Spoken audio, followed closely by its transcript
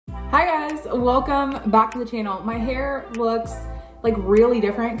Hi guys, welcome back to the channel. My hair looks like really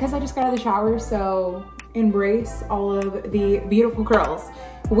different because I just got out of the shower, so embrace all of the beautiful curls.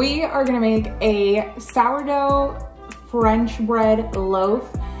 We are gonna make a sourdough French bread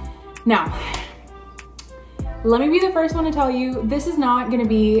loaf. Now, let me be the first one to tell you, this is not gonna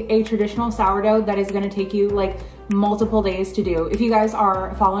be a traditional sourdough that is gonna take you like multiple days to do. If you guys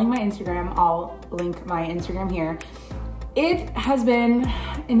are following my Instagram, I'll link my Instagram here. It has been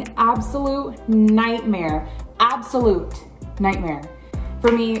an absolute nightmare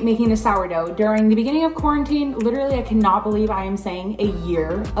for me making a sourdough. During the beginning of quarantine, literally I cannot believe I am saying a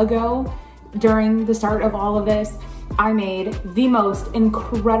year ago, during the start of all of this, I made the most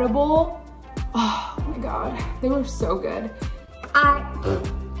incredible, oh my God, they were so good. I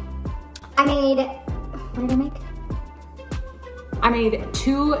made, what did I make? I made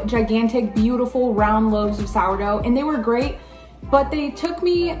 2 gigantic, beautiful round loaves of sourdough and they were great, but they took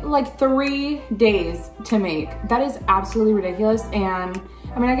me like 3 days to make. That is absolutely ridiculous. And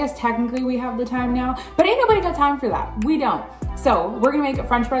I mean, I guess technically we have the time now, but ain't nobody got time for that. We don't. So we're gonna make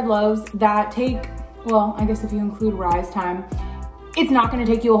French bread loaves that take, well, I guess if you include rise time, it's not gonna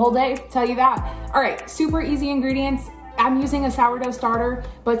take you a whole day, tell you that. All right, super easy ingredients. I'm using a sourdough starter,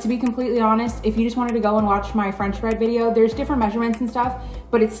 but to be completely honest, if you just wanted to go and watch my French bread video, there's different measurements and stuff,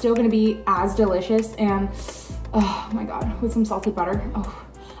 but it's still gonna be as delicious. And oh my God, with some salted butter. Oh,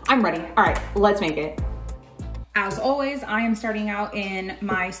 I'm ready. All right, let's make it. As always, I am starting out in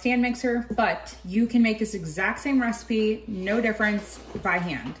my stand mixer, but you can make this exact same recipe, no difference, by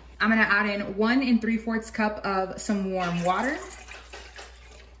hand. I'm gonna add in 1 3/4 cup of some warm water.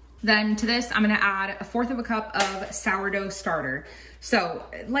 Then to this, I'm gonna add 1/4 cup of sourdough starter. So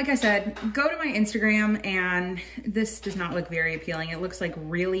like I said, go to my Instagram, and this does not look very appealing. It looks like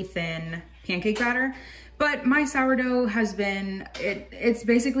really thin pancake batter, but my sourdough has been, it's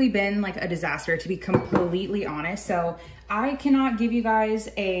basically been like a disaster, to be completely honest. So I cannot give you guys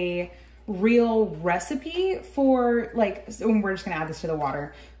a real recipe for like, so we're just gonna add this to the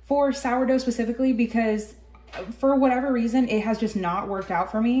water, for sourdough specifically, because for whatever reason, it has just not worked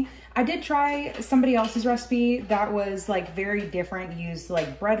out for me. I did try somebody else's recipe that was like very different, used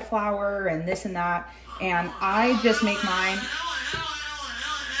like bread flour and this and that, and I just make mine,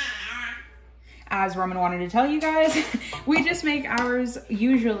 as Roman wanted to tell you guys, we just make ours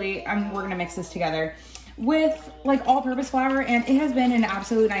usually, we're gonna mix this together, with like all-purpose flour, and it has been an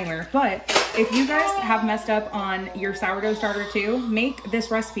absolute nightmare. But if you guys have messed up on your sourdough starter too, make this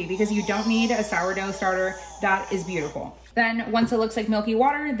recipe, because you don't need a sourdough starter that is beautiful. Then once it looks like milky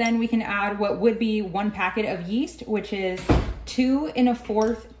water, then we can add what would be 1 packet of yeast, which is 2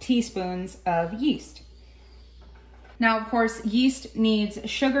 1/4 teaspoons of yeast. Now, of course, yeast needs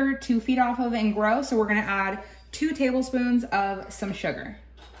sugar to feed off of and grow, so we're gonna add 2 tablespoons of some sugar.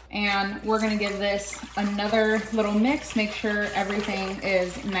 And we're gonna give this another little mix, make sure everything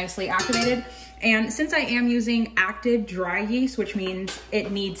is nicely activated. And since I am using active dry yeast, which means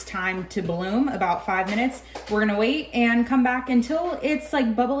it needs time to bloom, about 5 minutes, we're gonna wait and come back until it's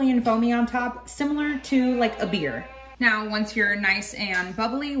like bubbly and foamy on top, similar to like a beer. Now, once you're nice and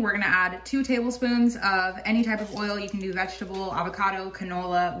bubbly, we're gonna add 2 tablespoons of any type of oil. You can do vegetable, avocado,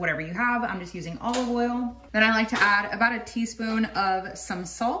 canola, whatever you have. I'm just using olive oil. Then I like to add about 1 teaspoon of some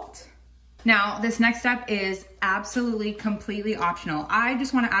salt. Now, this next step is absolutely completely optional. I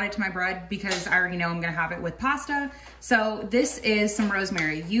just wanna add it to my bread because I already know I'm gonna have it with pasta. So this is some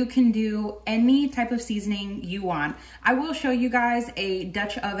rosemary. You can do any type of seasoning you want. I will show you guys a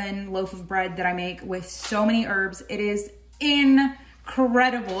Dutch oven loaf of bread that I make with so many herbs. It is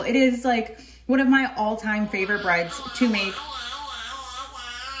incredible. It is like one of my all-time favorite breads to make.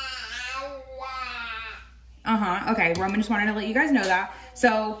 Okay, Roman just wanted to let you guys know that.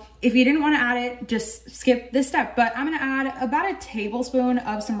 So if you didn't want to add it, just skip this step. But I'm gonna add about 1 tablespoon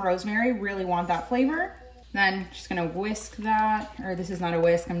of some rosemary. Really want that flavor. Then just gonna whisk that, or this is not a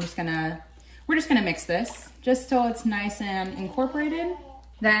whisk, we're just gonna mix this just so it's nice and incorporated.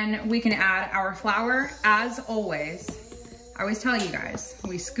 Then we can add our flour. As always, I always tell you guys,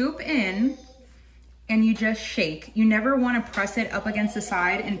 we scoop in and you just shake. You never wanna press it up against the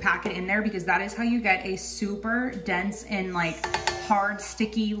side and pack it in there, because that is how you get a super dense and like hard,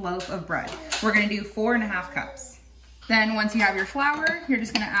 sticky loaf of bread. We're gonna do 4 1/2 cups. Then once you have your flour, you're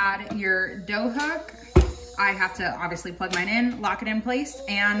just gonna add your dough hook. I have to obviously plug mine in, lock it in place,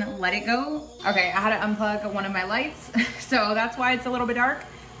 and let it go. Okay, I had to unplug one of my lights, so that's why it's a little bit dark.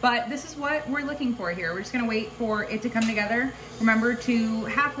 But this is what we're looking for here. We're just gonna wait for it to come together. Remember to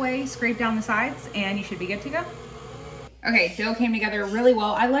halfway scrape down the sides and you should be good to go. Okay, dough came together really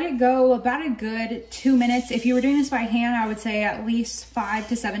well. I let it go about a good 2 minutes. If you were doing this by hand, I would say at least 5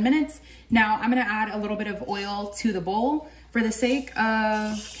 to 7 minutes. Now I'm gonna add a little bit of oil to the bowl for the sake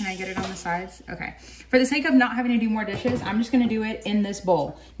of, can I get it on the sides? Okay. For the sake of not having to do more dishes, I'm just gonna do it in this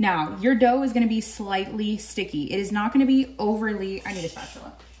bowl. Now, your dough is gonna be slightly sticky. It is not gonna be overly, I need a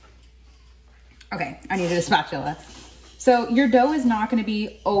spatula. Okay, I needed a spatula. So your dough is not gonna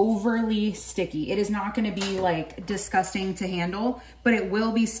be overly sticky. It is not gonna be like disgusting to handle, but it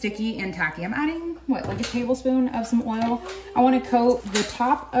will be sticky and tacky. I'm adding, what, like a tablespoon of some oil. I wanna coat the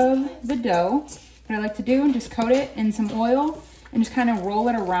top of the dough. What I like to do, just coat it in some oil and just kind of roll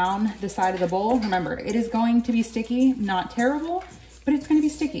it around the side of the bowl. Remember, it is going to be sticky, not terrible, but it's gonna be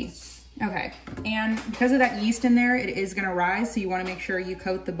sticky. Okay, and because of that yeast in there, it is gonna rise, so you wanna make sure you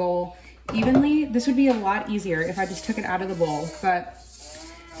coat the bowl evenly. This would be a lot easier if I just took it out of the bowl, but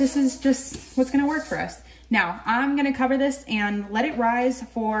this is just what's gonna work for us. Now, I'm gonna cover this and let it rise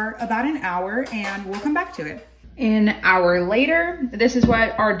for about an hour and we'll come back to it. An hour later, this is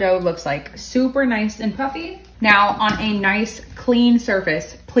what our dough looks like. Super nice and puffy. Now on a nice clean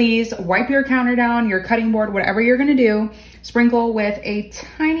surface, please wipe your counter down, your cutting board, whatever you're gonna do. Sprinkle with a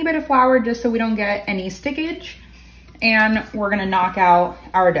tiny bit of flour just so we don't get any stickage. And we're gonna knock out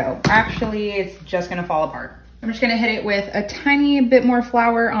our dough. Actually, it's just gonna fall apart. I'm just gonna hit it with a tiny bit more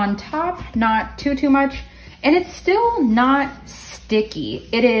flour on top, not too much. And it's still not sticky.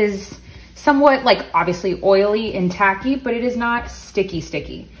 It is somewhat like obviously oily and tacky, but it is not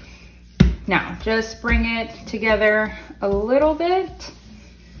sticky. Now, just bring it together a little bit,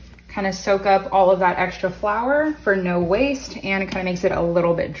 kind of soak up all of that extra flour for no waste, and it kind of makes it a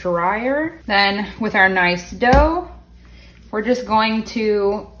little bit drier. Then with our nice dough, we're just going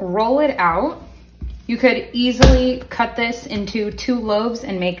to roll it out. You could easily cut this into 2 loaves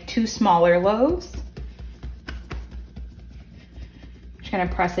and make 2 smaller loaves. Just gonna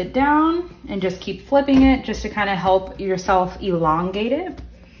press it down and just keep flipping it just to kind of help yourself elongate it.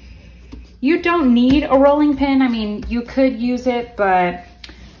 You don't need a rolling pin. I mean, you could use it, but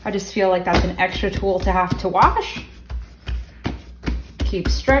I just feel like that's an extra tool to have to wash. Keep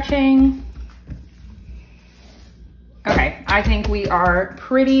stretching. Okay, I think we are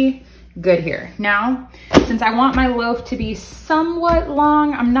pretty good here. Now, since I want my loaf to be somewhat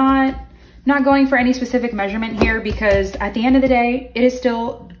long, I'm not going for any specific measurement here because at the end of the day, it is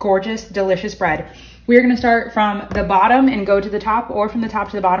still gorgeous, delicious bread. We're gonna start from the bottom and go to the top, or from the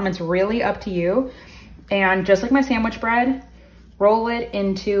top to the bottom. It's really up to you. And just like my sandwich bread, roll it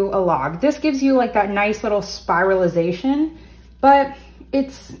into a log. This gives you like that nice little spiralization, but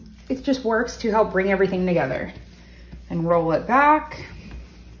it just works to help bring everything together. And roll it back.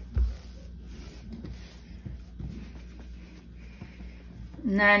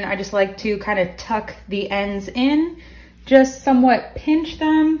 And then I just like to kind of tuck the ends in, just somewhat pinch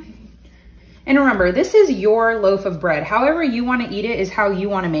them. And remember, this is your loaf of bread. However you want to eat it is how you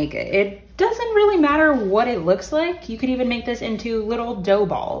want to make it. It doesn't really matter what it looks like. You could even make this into little dough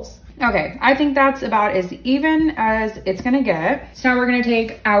balls. Okay, I think that's about as even as it's gonna get. So now we're gonna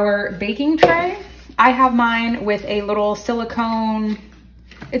take our baking tray. I have mine with a little silicone,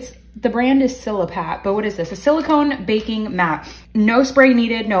 the brand is Silipat, but what is this? A silicone baking mat. No spray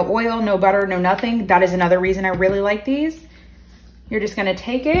needed, no oil, no butter, no nothing. That is another reason I really like these. You're just gonna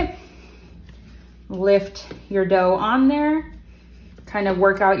take it, lift your dough on there, kind of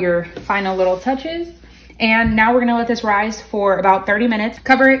work out your final little touches. And now we're gonna let this rise for about 30 minutes.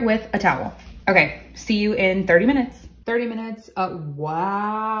 Cover it with a towel. Okay, see you in 30 minutes. 30 minutes,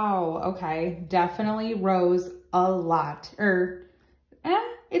 wow, okay, definitely rose a lot,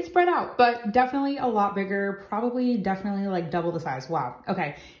 it's spread out, but definitely a lot bigger, probably definitely like double the size, wow.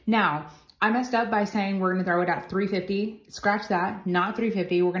 Okay, now I messed up by saying we're gonna throw it at 350, scratch that, not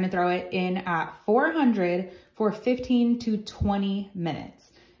 350, we're gonna throw it in at 400 for 15 to 20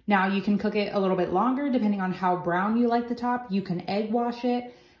 minutes. Now you can cook it a little bit longer depending on how brown you like the top. You can egg wash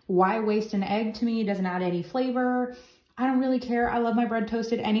it. Why waste an egg? To me, it doesn't add any flavor. I don't really care. I love my bread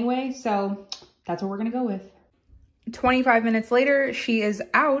toasted anyway, so that's what we're gonna go with. 25 minutes later, she is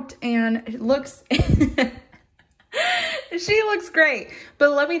out and it looks, she looks great.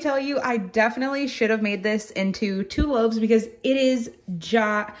 But let me tell you, I definitely should have made this into 2 loaves because it is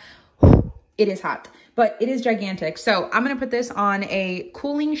hot, but it is gigantic. So I'm gonna put this on a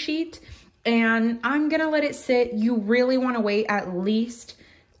cooling sheet and I'm gonna let it sit. You really wanna wait at least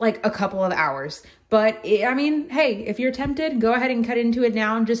like a couple of hours. But I mean, hey, if you're tempted, go ahead and cut into it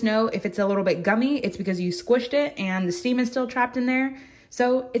now. Just know if it's a little bit gummy, it's because you squished it and the steam is still trapped in there.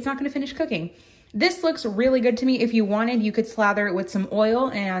 So it's not gonna finish cooking. This looks really good to me. If you wanted, you could slather it with some oil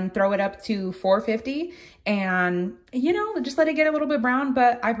and throw it up to 450 and, you know, just let it get a little bit brown,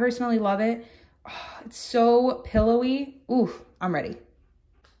 but I personally love it. Oh, it's so pillowy. Ooh, I'm ready.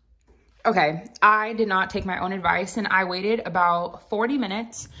 Okay, I did not take my own advice and I waited about 40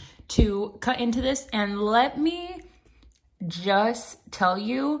 minutes to cut into this, and let me just tell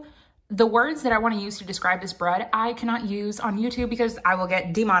you, the words that I want to use to describe this bread, I cannot use on YouTube because I will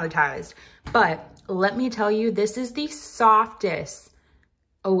get demonetized. But let me tell you, this is the softest,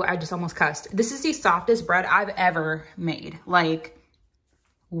 oh, I just almost cussed. This is the softest bread I've ever made. Like,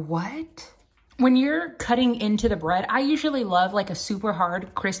 what? When you're cutting into the bread, I usually love like a super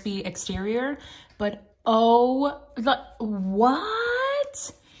hard, crispy exterior, but oh,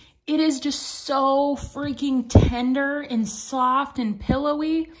 what? It is just so freaking tender and soft and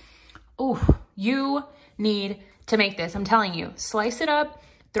pillowy. Oh, you need to make this. I'm telling you, slice it up,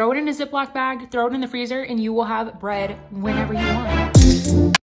 throw it in a Ziploc bag, throw it in the freezer, and you will have bread whenever you want.